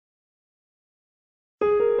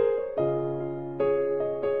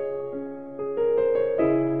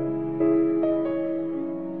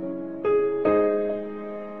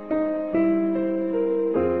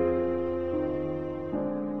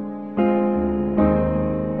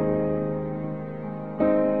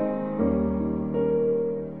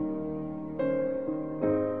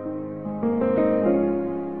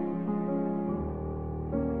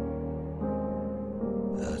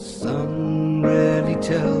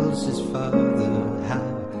tells his father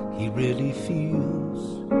how he really feels.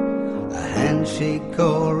 A handshake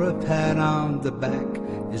or a pat on the back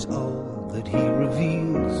is all that he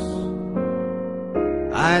reveals.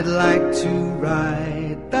 I'd like to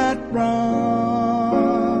right that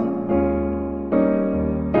wrong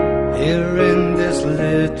here in this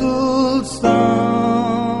little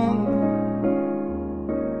song.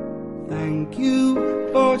 Thank you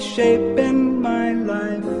for shaping my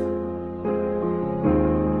life.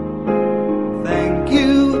 Thank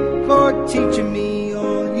you for teaching me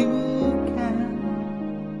all you can.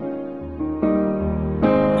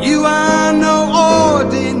 You are no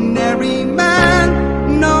ordinary man.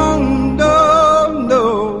 No, no, no.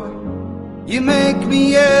 You make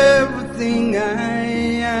me everything I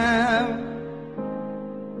am.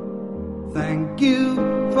 Thank you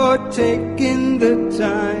for taking the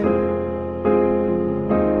time.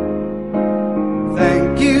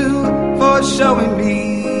 Thank you for showing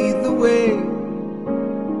me the way.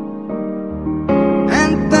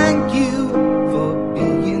 And thank you for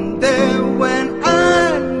being there when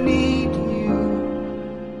I need you.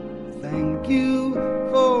 Thank you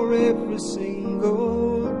for every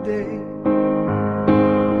single day.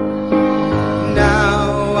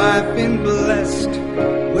 Now I've been blessed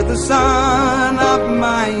with a son of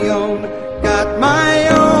my own. Got my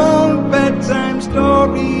own bedtime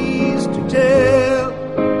stories to tell.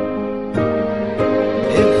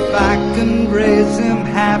 If I can raise him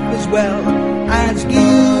half as well as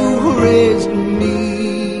you raised me,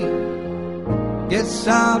 guess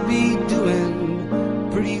I'll be doing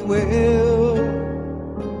pretty well.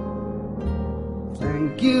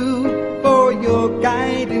 Thank you for your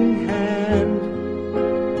guiding hand.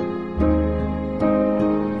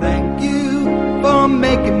 Thank you for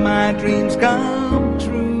making my dreams come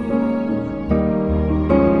true.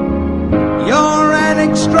 You're an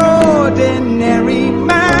extraordinary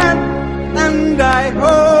man, and I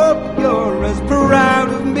hope you're as proud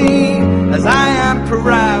of me as I am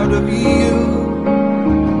proud of you.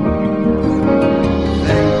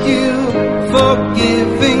 Thank you for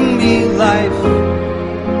giving me life.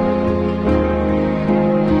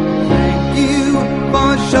 Thank you for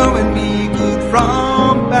showing me good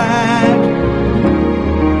from bad.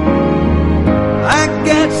 I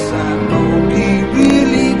guess I'm only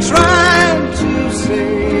really trying to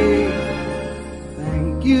say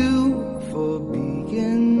thank you for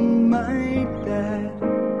being my dad.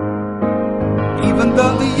 Even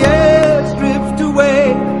though the years drift away,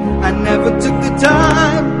 I never took the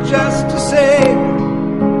time just to say I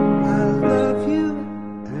love you,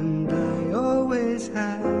 and I always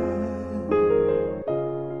have.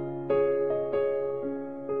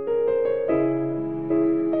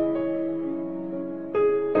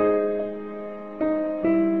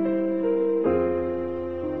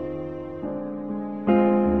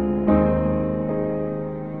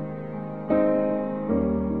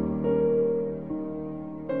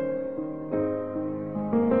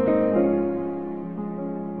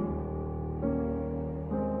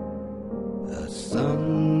 A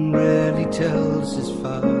son rarely tells his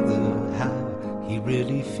father how he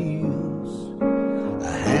really feels.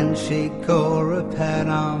 A handshake or a pat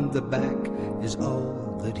on the back is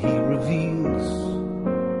all that he reveals.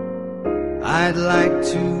 I'd like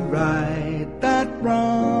to right that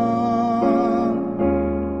wrong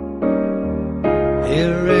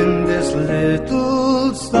here in this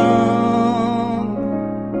little song.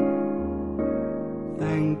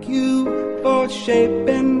 Thank you for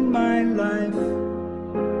shaping my life.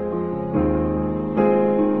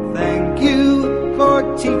 Thank you for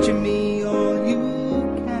teaching me all you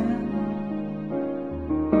can.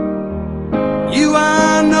 You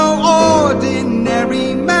are no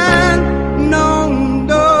ordinary man. No,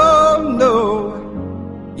 no, no.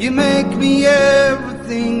 You make me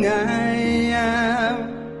everything I am.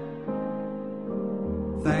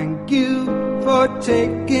 Thank you for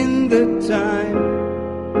taking the time.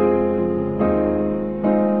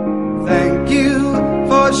 Thank you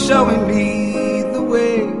for showing me the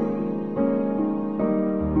way.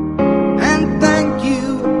 And thank you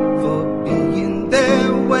for being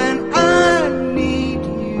there when I need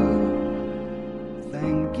you.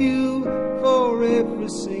 Thank you for every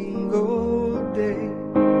single day.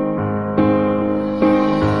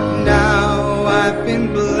 Now I've been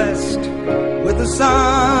blessed with a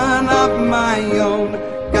son of my own.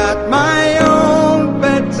 Got my own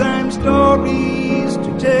bedtime stories to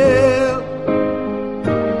tell.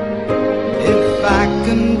 If I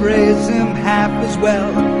can raise him half as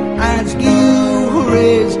well as you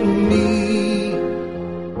raised me,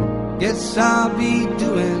 guess I'll be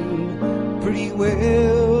doing pretty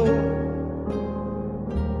well.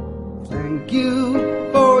 Thank you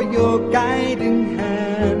for your guiding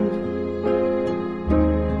hand.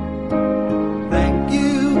 Thank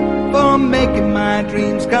you for making my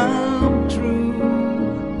dreams come true.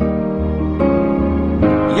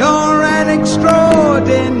 You're an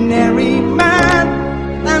extraordinary man,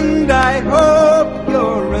 and I hope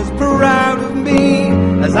you're as proud of me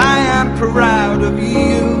as I am proud of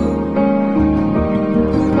you.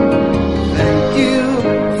 Thank you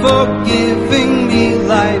for giving me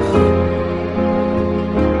life.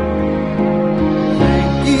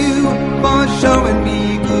 Thank you for showing me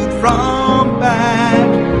good from bad.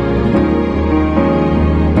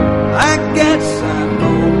 I guess I'm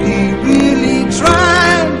only really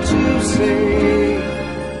trying to say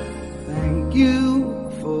thank you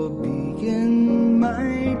for being my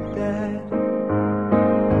dad.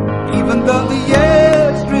 Even though the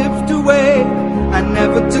years drift away, I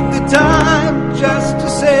never took the time just to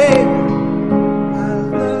say I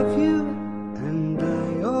love you, and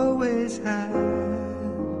I always have.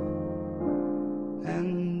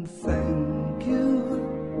 And thank you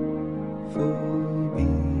for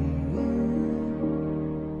being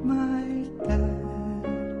my dad.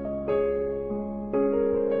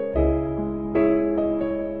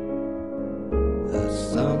 The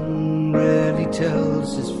son rarely tells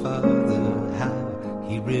his father how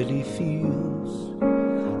he really feels.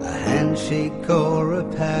 A handshake or a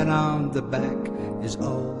pat on the back is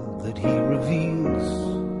all that he reveals.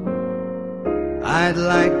 I'd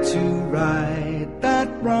like to right that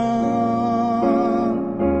wrong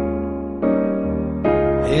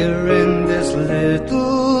here in this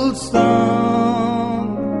little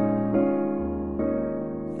song.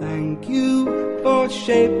 Thank you for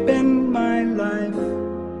shaping my life.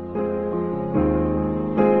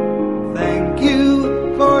 Thank you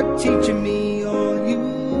for teaching me all you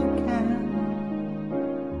can.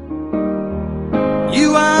 You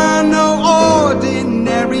are no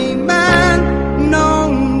ordinary man. No,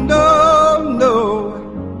 no, no.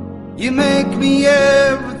 You make me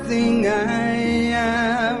everything I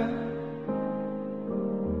am.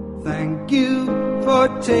 Thank you for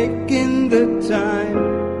taking the time.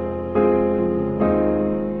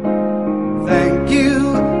 Thank you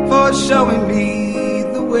for showing me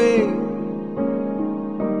the way.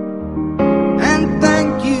 And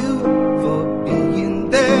thank you for being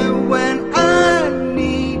there when I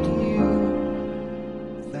need you.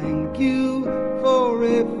 Thank you for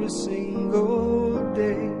every single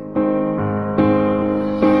day.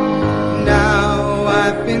 Now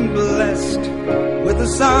I've been blessed with a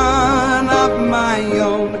son of my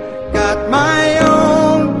own. Got my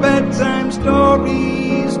own bedtime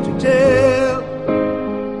stories to tell.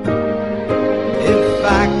 If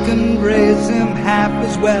I can raise him half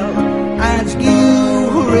as well as you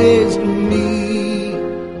raised me,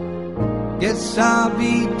 guess I'll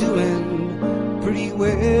be doing pretty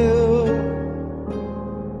well.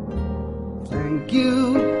 Thank you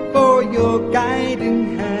for your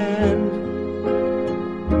guiding hand.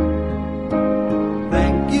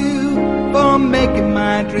 Thank you for making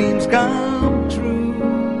my dreams come true.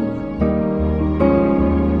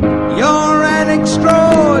 You're an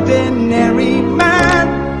extraordinary man,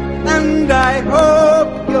 and I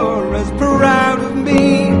hope you're as proud of me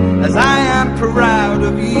as I am proud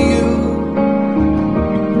of you.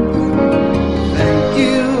 Thank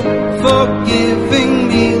you for giving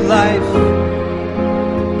me life.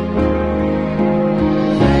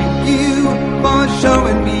 Thank you for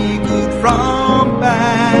showing me good from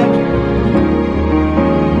bad.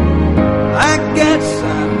 I guess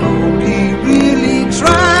I'm only really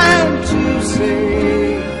trying to say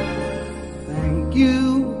thank you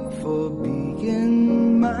for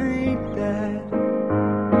being my dad.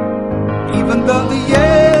 Even though the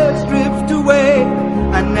years drift away,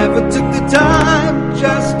 I never took the time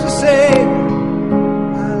just to say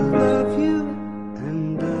I love you,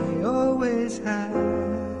 and I always have.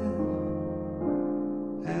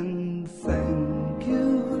 And thank you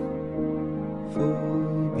for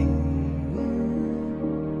being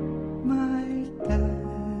my dad.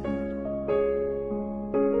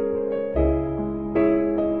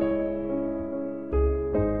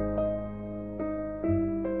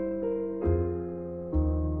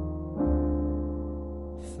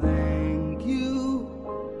 Thank you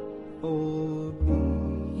for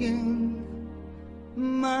being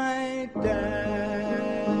my dad.